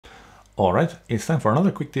Alright, it's time for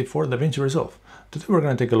another quick tip for DaVinci Resolve. Today we're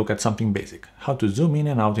going to take a look at something basic, how to zoom in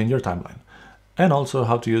and out in your timeline, and also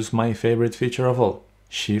how to use my favorite feature of all,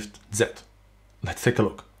 Shift+Z. Let's take a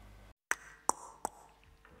look.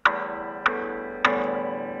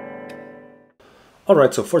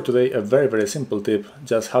 Alright, so for today a very simple tip,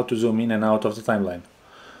 just how to zoom in and out of the timeline.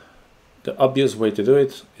 The obvious way to do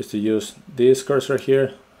it is to use this cursor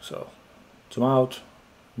here, so zoom out,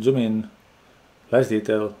 zoom in, less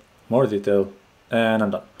detail, more detail, and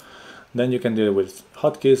I'm done. Then you can do it with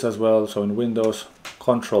hotkeys as well, so in Windows,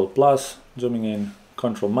 Ctrl+, zooming in,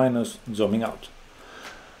 Ctrl- zooming out.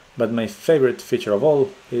 But my favorite feature of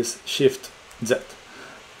all is Shift+Z.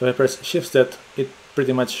 If I press Shift+Z, it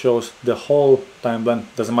pretty much shows the whole timeline,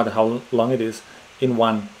 doesn't matter how long it is, in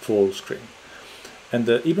one full screen. And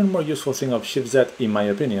the even more useful thing of Shift+Z, in my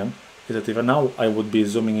opinion, is that if now I would be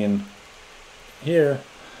zooming in here,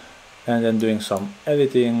 and then doing some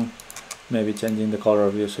editing, maybe changing the color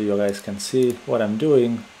of this so you guys can see what I'm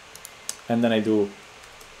doing, and then I do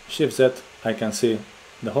Shift-Z, I can see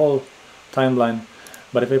the whole timeline.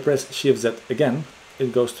 But if I press Shift-Z again,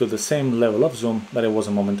 it goes to the same level of zoom that it was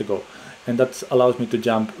a moment ago, and that allows me to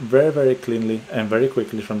jump very cleanly and very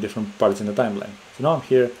quickly from different parts in the timeline. So now I'm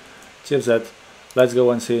here, Shift-Z, let's go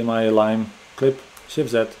and see my Lime clip,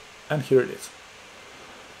 Shift-Z, and here it is.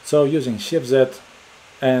 So using Shift-Z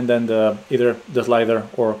and then either the slider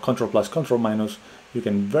or Ctrl+, Ctrl-, you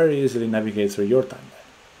can very easily navigate through your timeline.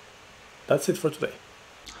 That's it for today.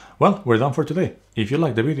 Well, we're done for today. If you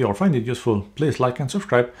liked the video or find it useful, please like and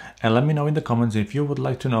subscribe, and let me know in the comments if you would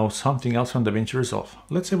like to know something else from DaVinci Resolve.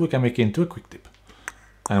 Let's see if we can make it into a quick tip.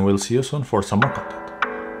 And we'll see you soon for some more content.